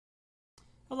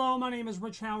Hello, my name is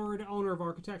Rich Howard, owner of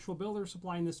Architectural Builder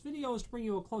Supply. And this video is to bring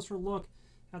you a closer look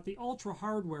at the Ultra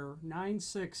Hardware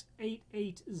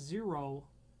 96880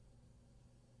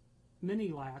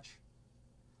 mini latch.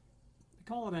 They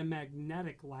call it a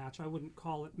magnetic latch. I wouldn't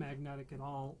call it magnetic at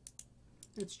all.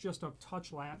 It's just a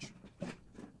touch latch.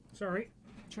 Sorry,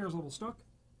 chair's a little stuck.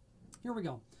 Here we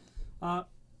go.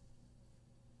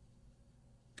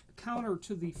 Counter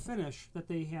to the finish that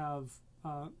they have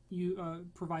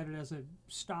provided as a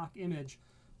stock image.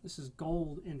 This is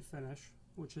gold in finish,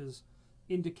 which is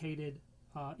indicated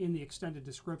in the extended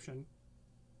description.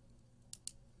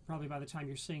 Probably by the time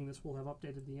you're seeing this, we'll have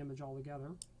updated the image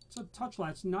altogether. It's a touch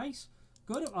latch, nice,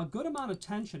 a good amount of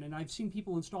tension, and I've seen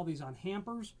people install these on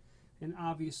hampers and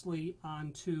obviously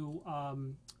onto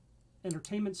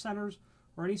entertainment centers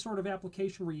or any sort of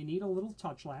application where you need a little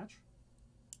touch latch.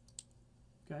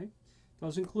 Okay,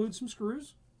 does include some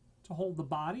screws to hold the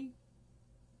body.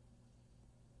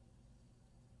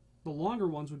 The longer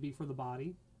ones would be for the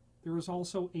body. There is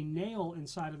also a nail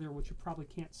inside of there, which you probably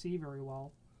can't see very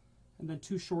well, and then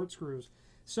two short screws.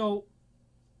 So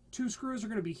two screws are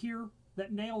going to be here.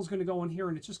 That nail is going to go in here,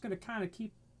 and it's just going to kind of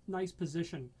keep nice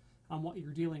position on what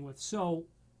you're dealing with. So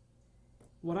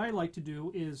what I like to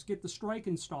do is get the strike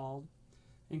installed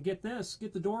and get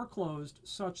the door closed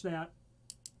such that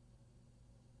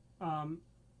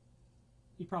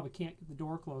you probably can't get the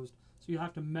door closed, so you'll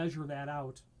have to measure that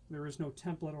out. There is no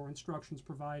template or instructions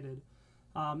provided.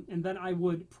 And then I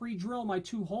would pre-drill my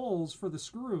two holes for the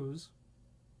screws,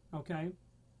 okay,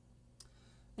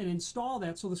 and install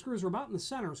that so the screws are about in the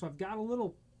center, so I've got a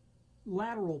little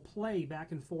lateral play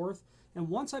back and forth. And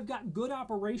once I've got good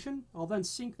operation, I'll then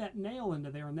sink that nail into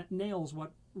there, and that nail is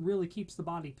what really keeps the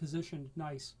body positioned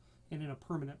nice and in a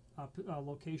permanent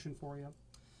location for you.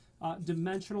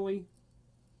 Dimensionally,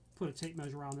 put a tape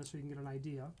measure on this so you can get an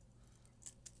idea.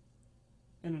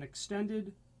 In an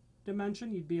extended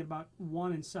dimension, you'd be at about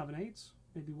 1 7/8,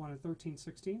 maybe 1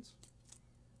 13/16.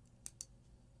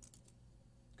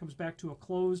 Comes back to a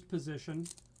closed position,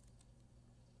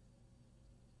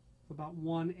 about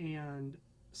 1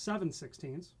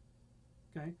 7/16.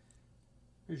 Okay,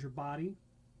 here's your body,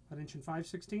 at 1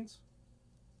 5/16.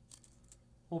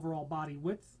 Overall body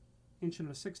width, 1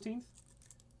 1/16.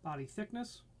 Body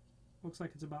thickness, looks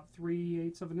like it's about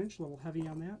 3/8 of an inch, a little heavy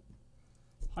on that.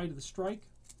 Height of the strike,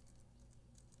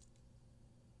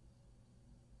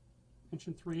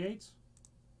 1 3/8,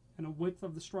 and a width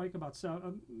of the strike about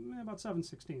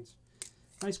 7/16.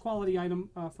 Nice quality item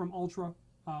from Ultra,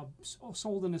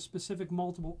 sold in a specific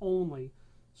multiple only,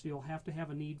 so you'll have to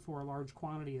have a need for a large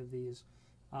quantity of these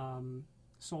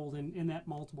sold in that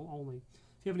multiple only.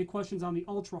 If you have any questions on the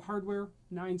Ultra Hardware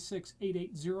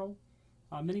 96880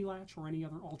 mini latch or any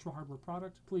other Ultra Hardware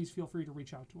product, please feel free to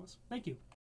reach out to us. Thank you.